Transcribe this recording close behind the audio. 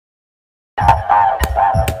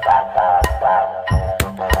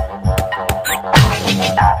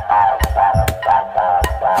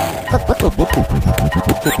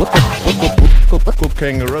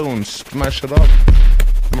Kangaroo and smash it up.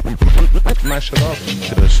 Smash it up.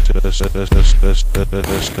 That's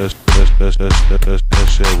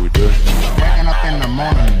how we do. Waking up in the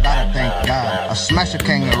morning, gotta thank God. I smash a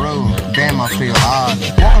kangaroo, damn I feel odd.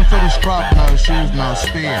 Walking through the scrub, no shoes, no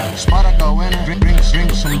spear. Spot I go in and drink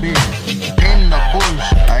some beer. In the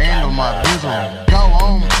bush, I handle my bizzle. Go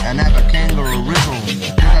home and have a kangaroo rizzle.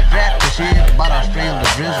 Took a drat this year, but I feel the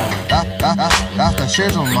drizzle. That's the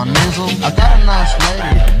shizzle, my nizzle. I got a nice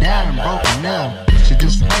lady down in Broken Mill. She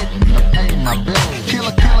just waiting to pay my bill. Kill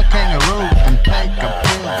a kangaroo and take a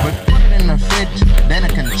pill. We put it in the fridge, then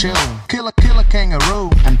it can chill. Kill a kangaroo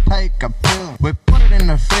and take a pill. We put it in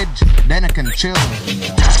the fridge, then it can chill.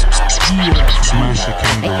 Smash a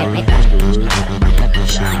kangaroo.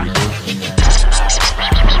 That's how we do.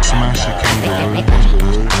 Smash a kangaroo.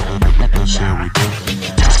 That's how we do.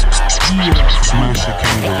 Smash a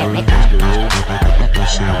kangaroo.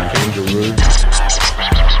 That's how we do.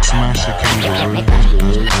 Smash a kangaroo.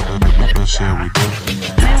 That's how we do.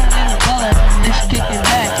 Just kick it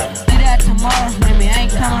back. Do that tomorrow, maybe I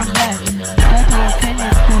ain't coming back. Go to a Kenya,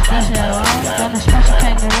 cause that's how I'm gonna smash a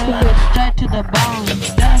kangaroo, straight to the bone.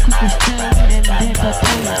 Then I cook a stew, then dick a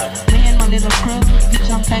two. Me and my little crew, get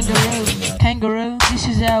some kangaroo. Kangaroo, this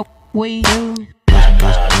is how we do.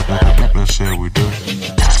 That's how we do.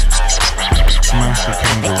 Smash a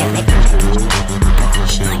kangaroo.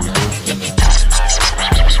 That's how we do.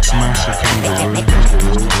 Smash a kangaroo.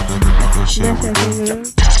 That's how we do.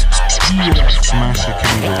 Smash a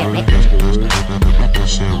kangaroo.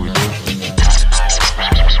 That's how we do.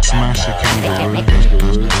 Smash a kangaroo.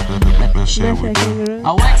 That's how we do. I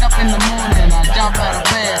wake up in the morning, I jump out of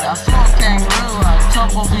bed. I saw a kangaroo, I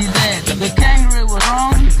top of his head. The kangaroo was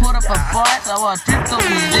wrong, he put up a fight, so I tripped off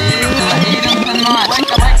his head till I ate him tonight.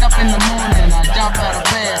 Wake up in the morning, I jump out of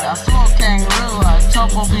bed. I saw a kangaroo, I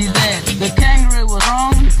top of his head. The kangaroo was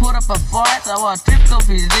wrong, he put up a fight, so I tripped off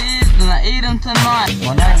his head and I ate him tonight.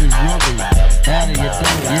 My name is Robbie, how do you do?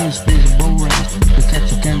 Use these bull rings to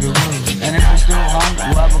catch a kangaroo. And if you're still hungry,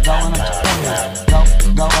 we'll have a go in at your face.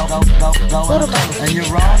 Go in the face. And you're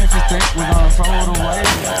wrong if you think we're gonna throw it away.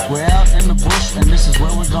 We're out in the bush and this is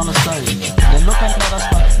where we're gonna stay. They're looking at us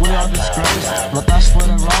like we are disgraced, but that's where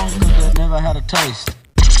they're wrong cause they've never had a taste.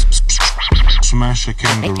 Smash a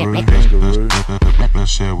kangaroo.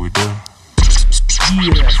 That's how we do.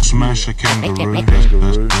 Smash a kangaroo.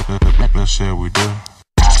 That's how we do.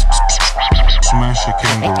 Smash a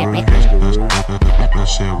kangaroo.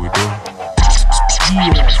 That's how we do.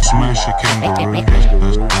 Smash a kangaroo.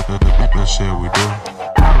 That's how we do.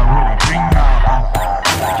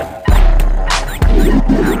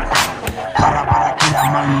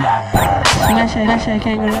 Smash a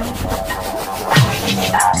kangaroo.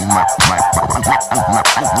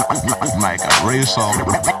 Like a resole.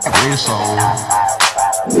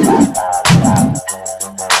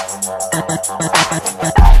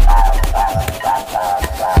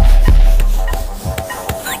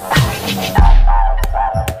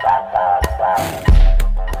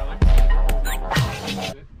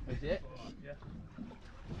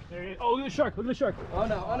 Oh, look at the shark! Look at the shark! Oh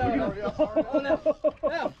no!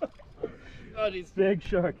 Oh, geez. Big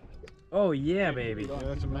shark! Oh yeah, baby! Yeah,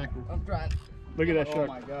 that's a mackerel. I'm trying. Look at that shark!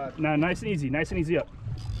 Oh my god! Now, nice and easy up.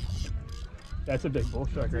 That's a big bull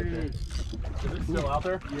shark right there. Is it still out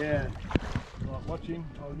there? Yeah. Watching.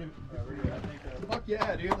 Fuck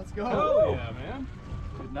yeah, dude! Let's go! Oh yeah, man!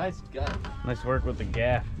 Dude, nice gut. Nice work with the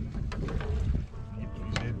gaff.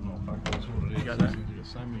 You got that?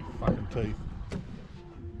 So many fucking teeth.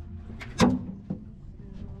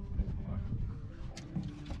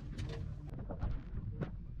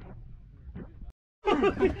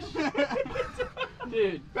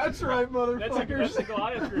 Dude, that's right, motherfuckers. That's a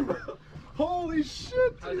Goliath Grouper. Holy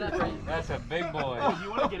shit! How's that for you? That's a big boy. Do you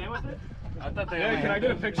want to get in with it? I thought they Yeah, only can I had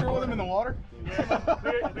get a picture with him in the water? Yeah,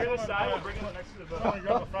 clear the side, we'll bring it up next to the boat. Oh, you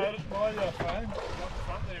got the front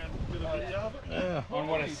there and do the video of it? Yeah. On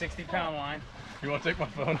what, a 60-pound line? You want to take my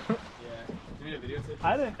phone? Yeah. Do you need a video tape?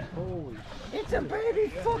 I didn't. Holy It's a baby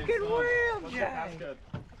fucking whale, Jay!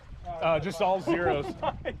 just all zeros.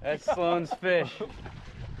 That's Sloan's fish.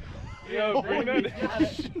 Yo, bring that.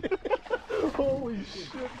 Holy shit,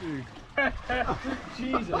 dude.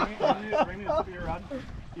 Jesus. Bring me the tip of your rod.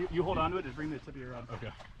 You hold on to it, just bring me the tip of your rod.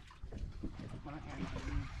 Okay.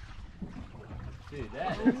 Dude,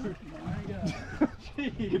 that Oh my god.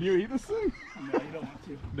 Can you eat this thing? No, you don't want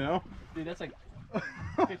to. No? Dude, that's like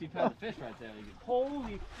 50 pounds of fish right there.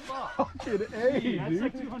 Holy fuck. Fucking A, That's dude.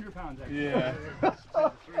 like 200 pounds, actually. Yeah.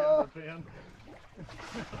 300 pounds.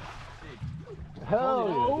 Hell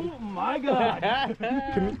Oh my god!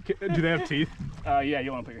 Do they have teeth? Yeah,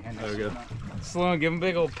 you want to put your hand next to it. Sloan, give him a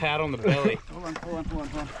big old pat on the belly. Hold on.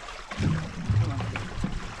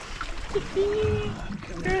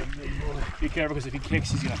 Be careful, because if he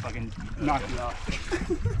kicks, he's gonna fucking knock you off.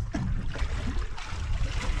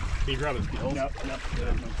 Can you grab his gills? Nope.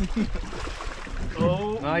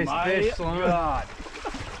 Oh Nice my fish, Sloan. god!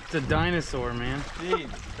 It's a dinosaur, man.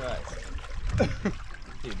 Jesus Christ.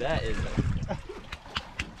 Dude, that is a...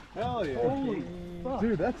 Hell yeah. Holy fuck!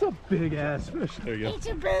 Dude, that's a big ass fish. There you go. It's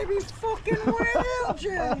a baby fucking whale,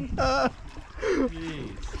 Jay.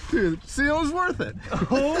 Dude, see, it was worth it.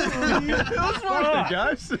 Holy, it was worth it,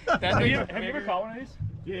 guys. Have you ever caught one of these?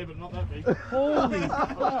 Yeah, but not that big. Holy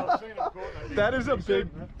That is a big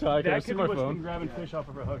tiger. I That see could my be what's been phone. grabbing fish off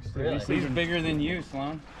of our hooks. Too. Really? He's bigger than you,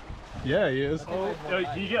 Sloan. Yeah, he is. Oh,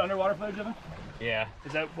 do you get underwater footage of him? Yeah.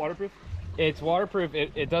 Is that waterproof? It's waterproof.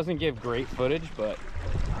 It doesn't give great footage, but...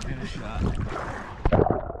 in a shot.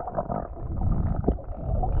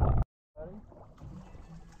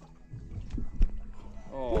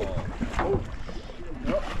 Oh.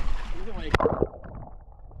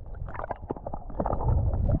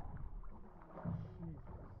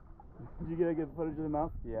 Did you get a good footage of the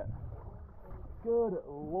mouth? Yeah. Good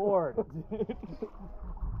lord, dude.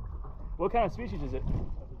 What kind of species is it?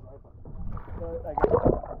 I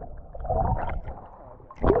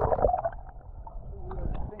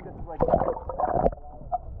think this is like...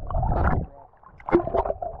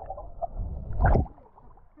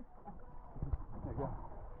 There you go.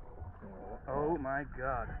 Oh my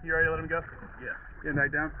god. You ready to let him go? Yeah. Getting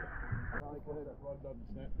back down?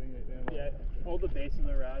 Yeah, hold the base of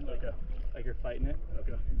the rod like you're fighting it.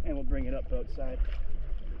 Okay. And we'll bring it up both sides.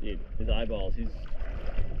 Dude, his eyeballs, he's...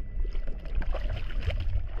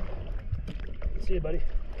 See you, buddy.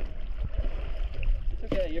 It's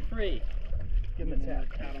okay, you're free. Give him a tap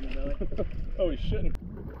on the belly. Oh, he shouldn't.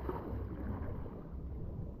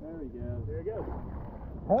 There we go. There you go.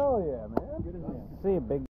 Hell yeah, man. See you,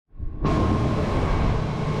 big